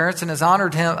loved his parents and has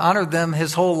honored them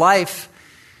his whole life.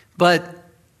 But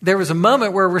there was a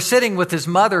moment where we're sitting with his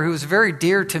mother, who was very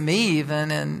dear to me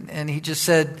even, and he just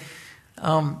said,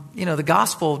 the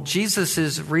gospel, Jesus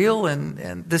is real,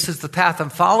 and this is the path I'm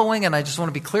following, and I just want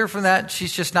to be clear from that.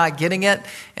 She's just not getting it.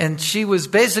 And she was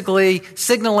basically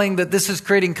signaling that this is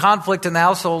creating conflict in the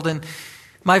household. And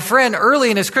my friend, early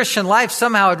in his Christian life,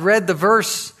 somehow had read the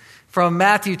verse from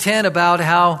Matthew 10 about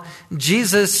how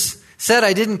Jesus said,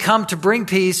 I didn't come to bring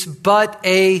peace, but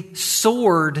a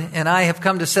sword. And I have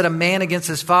come to set a man against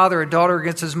his father, a daughter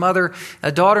against his mother,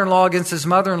 a daughter-in-law against his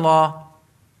mother-in-law.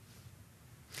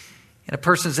 And a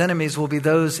person's enemies will be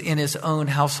those in his own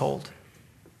household.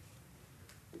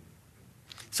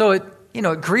 So it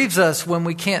grieves us when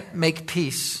we can't make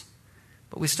peace,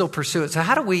 but we still pursue it. So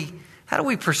how do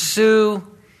we pursue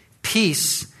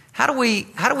peace? How do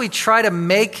we try to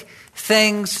make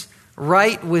things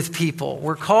right with people?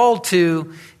 We're called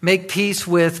to make peace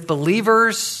with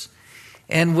believers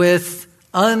and with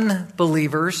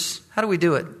unbelievers. How do we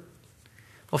do it?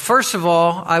 Well, first of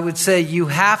all, I would say you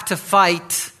have to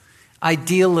fight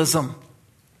idealism.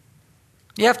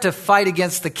 You have to fight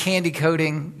against the candy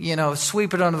coating,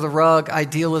 sweep it under the rug,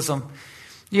 idealism.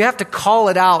 You have to call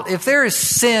it out. If there is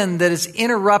sin that is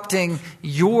interrupting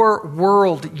your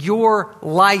world, your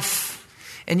life,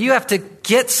 and you have to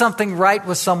get something right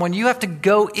with someone, you have to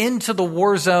go into the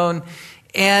war zone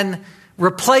and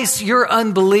replace your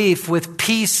unbelief with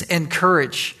peace and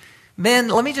courage. Men,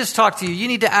 let me just talk to you. You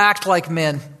need to act like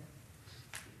men.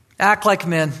 Act like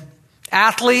men.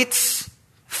 Athletes,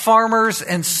 farmers,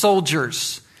 and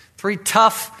soldiers. 3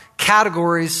 tough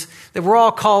categories that we're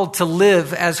all called to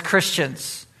live as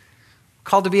Christians. We're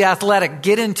called to be athletic,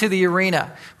 get into the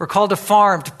arena. We're called to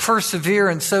farm, to persevere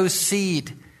and sow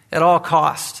seed at all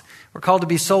cost. We're called to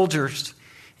be soldiers.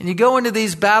 And you go into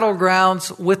these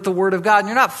battlegrounds with the Word of God, and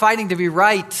you're not fighting to be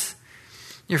right.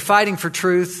 You're fighting for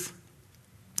truth.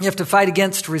 You have to fight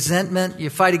against resentment. You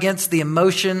fight against the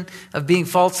emotion of being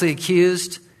falsely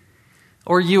accused.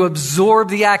 Or you absorb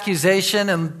the accusation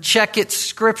and check it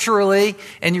scripturally,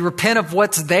 and you repent of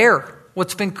what's there,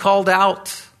 what's been called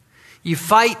out. You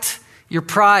fight your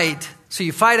pride. So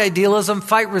you fight idealism,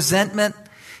 fight resentment,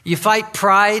 you fight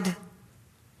pride,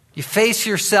 you face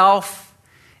yourself,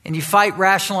 and you fight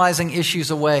rationalizing issues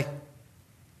away.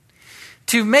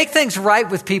 To make things right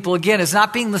with people, again, is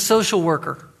not being the social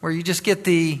worker, where you just get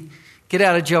the get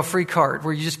out of jail free card,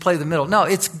 where you just play the middle. No,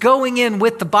 it's going in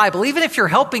with the Bible. Even if you're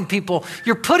helping people,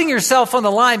 you're putting yourself on the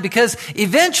line, because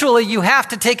eventually you have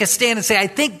to take a stand and say, I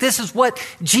think this is what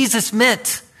Jesus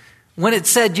meant when it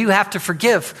said you have to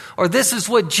forgive. Or this is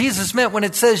what Jesus meant when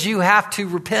it says you have to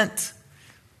repent.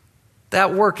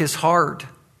 That work is hard.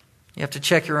 You have to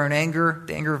check your own anger.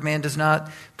 The anger of man does not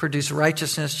produce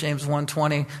righteousness. James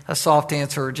 1:20, a soft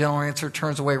answer or a gentle answer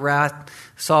turns away wrath.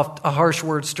 A harsh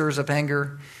word stirs up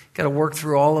anger. Got to work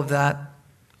through all of that.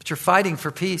 But you're fighting for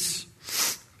peace.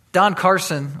 Don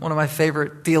Carson, one of my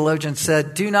favorite theologians,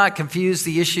 said, do not confuse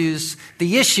the issues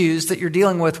that you're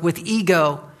dealing with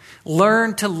ego.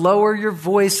 Learn to lower your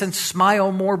voice and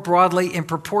smile more broadly in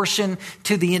proportion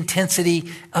to the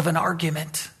intensity of an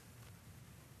argument.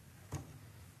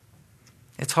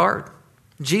 It's hard.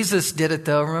 Jesus did it,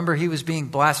 though. Remember, he was being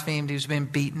blasphemed. He was being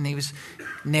beaten. He was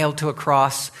nailed to a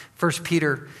cross. 1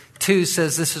 Peter 2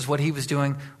 says this is what he was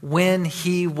doing when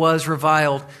he was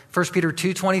reviled. 1 Peter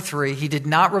 2:23, he did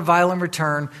not revile in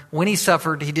return. When he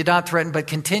suffered, he did not threaten, but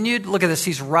continued. Look at this.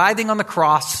 He's writhing on the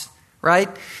cross, right?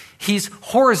 He's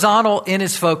horizontal in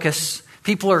his focus.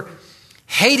 People are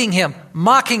hating him,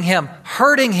 mocking him,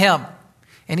 hurting him.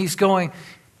 And he's going,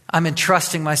 I'm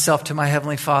entrusting myself to my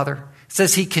heavenly Father. It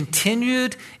says he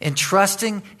continued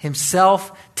entrusting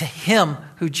himself to him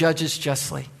who judges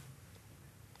justly.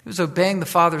 He was obeying the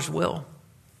Father's will.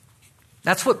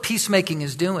 That's what peacemaking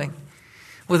is doing.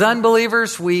 With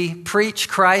unbelievers, we preach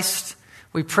Christ.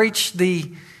 We preach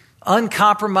the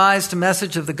uncompromised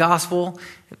message of the gospel.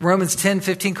 Romans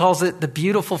 10:15 calls it the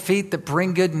beautiful feet that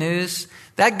bring good news.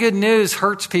 That good news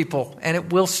hurts people and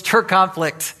it will stir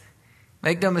conflict.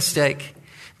 Make no mistake.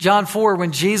 John 4,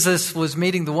 when Jesus was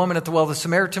meeting the woman at the well, the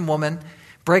Samaritan woman,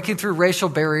 breaking through racial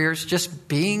barriers, just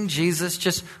being Jesus,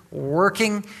 just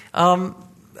working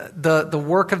the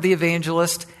work of the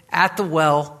evangelist at the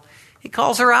well, he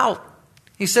calls her out.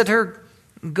 He said to her,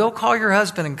 go call your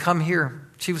husband and come here.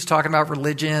 She was talking about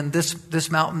religion,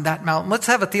 this mountain, that mountain. Let's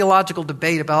have a theological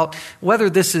debate about whether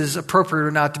this is appropriate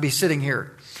or not to be sitting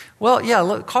here. Well, yeah,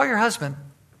 look, call your husband.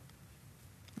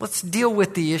 Let's deal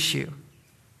with the issue,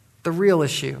 the real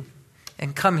issue,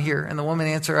 and come here. And the woman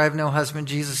answered, I have no husband.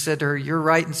 Jesus said to her, you're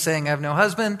right in saying I have no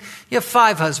husband. You have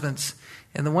 5 husbands,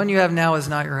 and the one you have now is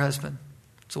not your husband.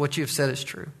 So what you have said is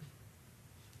true.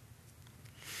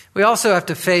 We also have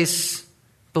to face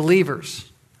believers.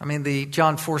 I mean, the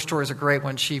John 4 story is a great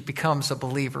one. She becomes a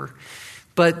believer.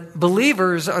 But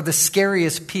believers are the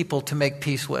scariest people to make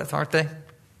peace with, aren't they?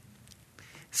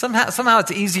 Somehow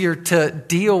it's easier to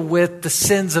deal with the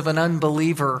sins of an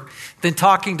unbeliever than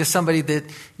talking to somebody that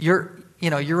your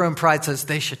own pride says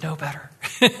they should know better,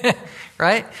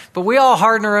 right? But we all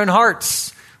harden our own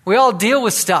hearts. We all deal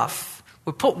with stuff.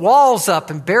 We put walls up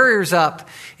and barriers up.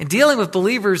 And dealing with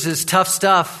believers is tough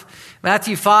stuff.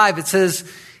 Matthew 5, it says,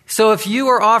 so if you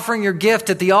are offering your gift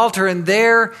at the altar and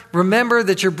there remember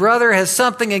that your brother has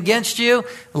something against you,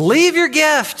 leave your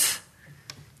gift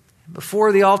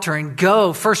before the altar and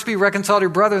go. First be reconciled to your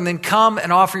brother and then come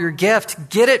and offer your gift.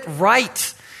 Get it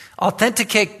right.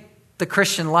 Authenticate the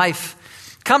Christian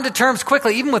life. Come to terms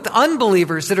quickly, even with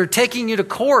unbelievers that are taking you to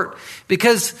court,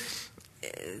 because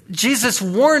Jesus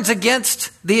warns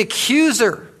against the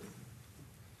accuser,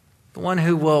 the one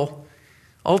who will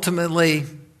ultimately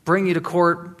bring you to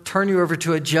court, turn you over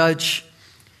to a judge,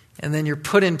 and then you're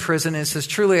put in prison. And it says,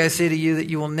 truly I say to you that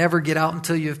you will never get out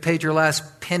until you have paid your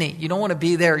last penny. You don't want to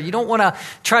be there. You don't want to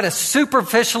try to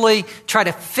superficially try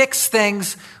to fix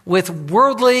things with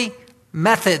worldly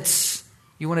methods.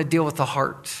 You want to deal with the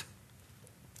heart.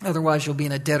 Otherwise, you'll be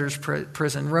in a debtor's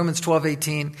prison. Romans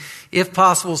 12:18, if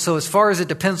possible, so as far as it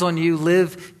depends on you,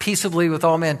 live peaceably with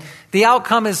all men. The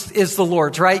outcome is the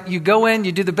Lord's, right? You go in,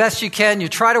 you do the best you can, you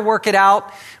try to work it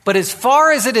out. But as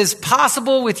far as it is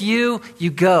possible with you,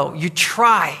 you go. You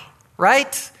try,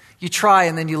 right? You try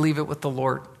and then you leave it with the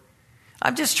Lord.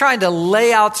 I'm just trying to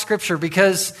lay out Scripture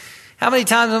because how many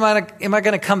times am I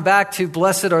going to come back to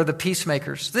blessed are the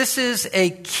peacemakers? This is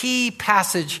a key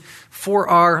passage for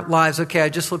our lives. Okay, I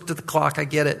just looked at the clock. I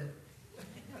get it.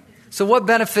 So what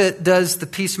benefit does the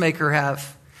peacemaker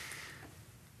have?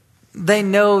 They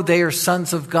know they are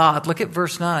sons of God. Look at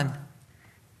verse 9.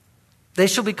 They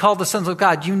shall be called the sons of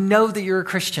God. You know that you're a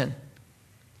Christian.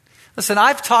 Listen,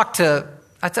 I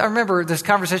remember this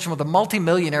conversation with a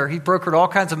multimillionaire. He brokered all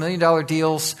kinds of $1 million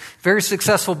deals, very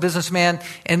successful businessman.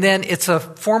 And then it's a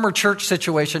former church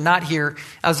situation, not here.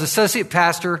 I was associate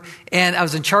pastor and I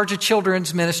was in charge of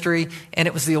children's ministry, and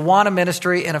it was the Awana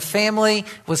ministry, and a family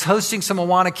was hosting some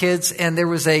Awana kids, and there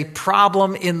was a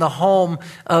problem in the home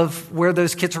of where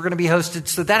those kids were going to be hosted.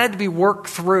 So that had to be worked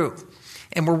through.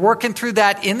 And we're working through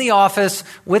that in the office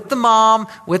with the mom,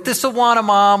 with this Awana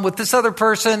mom, with this other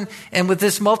person, and with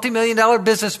this multi-million-dollar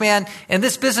businessman. And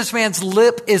this businessman's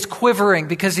lip is quivering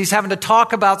because he's having to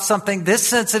talk about something this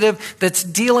sensitive that's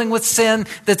dealing with sin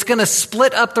that's going to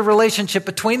split up the relationship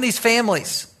between these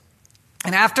families.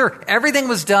 And after everything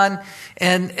was done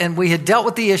and we had dealt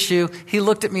with the issue, he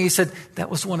looked at me, he said, that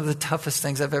was one of the toughest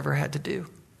things I've ever had to do.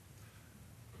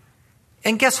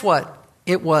 And guess what?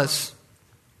 It was.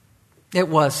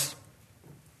 It's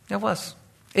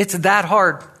that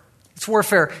hard. It's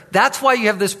warfare. That's why you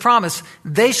have this promise.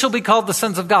 They shall be called the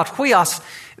sons of God. Huios.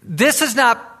 This is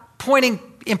not pointing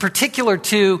in particular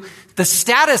to the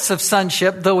status of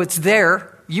sonship, though it's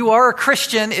there. You are a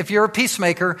Christian if you're a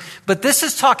peacemaker. But this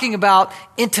is talking about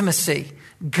intimacy.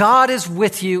 God is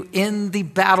with you in the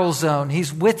battle zone.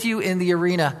 He's with you in the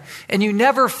arena. And you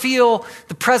never feel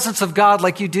the presence of God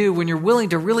like you do when you're willing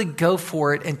to really go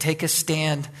for it and take a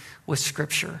stand with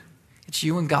Scripture. It's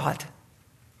you and God.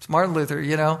 It's Martin Luther,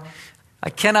 I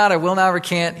cannot, I will not,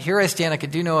 recant. Here I stand, I can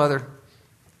do no other.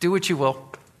 Do what you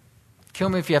will. Kill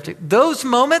me if you have to. Those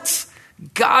moments,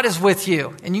 God is with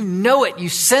you. And you know it. You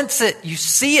sense it. You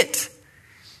see it.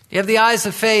 You have the eyes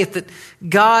of faith that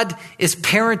God is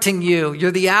parenting you.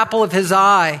 You're the apple of his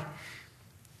eye.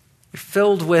 You're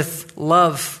filled with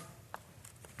love.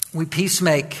 We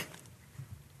peacemake.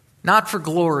 Not for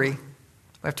glory. We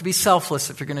have to be selfless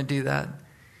if you're going to do that.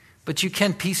 But you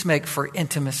can peacemake for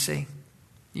intimacy.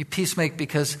 You peacemake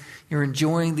because you're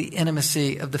enjoying the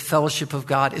intimacy of the fellowship of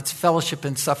God. It's fellowship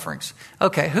in sufferings.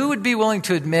 Okay, who would be willing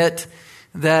to admit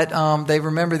that they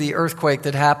remember the earthquake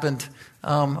that happened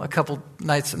a couple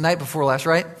nights, the night before last,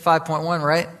 right?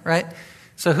 5.1, right?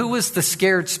 So who was the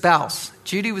scared spouse?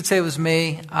 Judy would say it was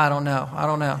me. I don't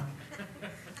know.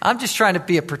 I'm just trying to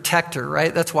be a protector,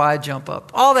 right? That's why I jump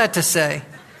up. All that to say,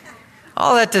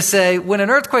 when an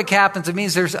earthquake happens, it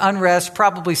means there's unrest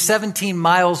probably 17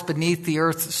 miles beneath the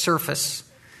Earth's surface.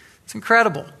 It's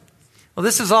incredible. Well,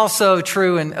 this is also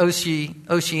true in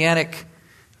oceanic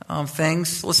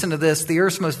things. Listen to this. The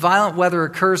Earth's most violent weather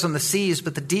occurs on the seas,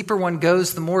 but the deeper one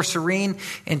goes, the more serene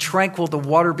and tranquil the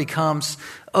water becomes.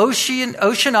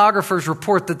 Oceanographers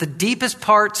report that the deepest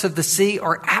parts of the sea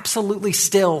are absolutely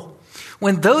still.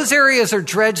 When those areas are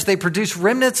dredged, they produce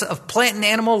remnants of plant and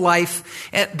animal life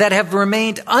that have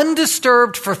remained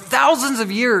undisturbed for thousands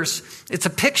of years. It's a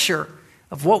picture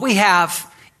of what we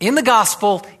have in the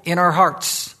gospel in our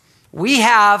hearts. We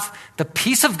have the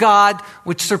peace of God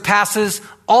which surpasses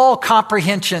all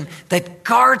comprehension, that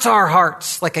guards our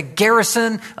hearts like a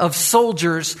garrison of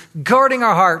soldiers guarding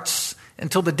our hearts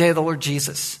until the day of the Lord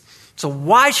Jesus. So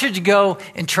why should you go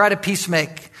and try to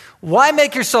peacemake? Why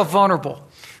make yourself vulnerable?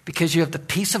 Because you have the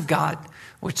peace of God,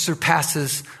 which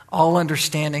surpasses all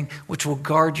understanding, which will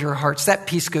guard your hearts. That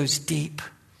peace goes deep.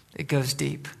 It goes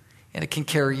deep, and it can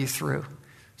carry you through.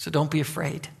 So don't be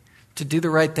afraid to do the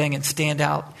right thing and stand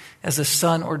out as a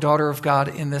son or daughter of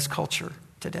God in this culture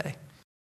today.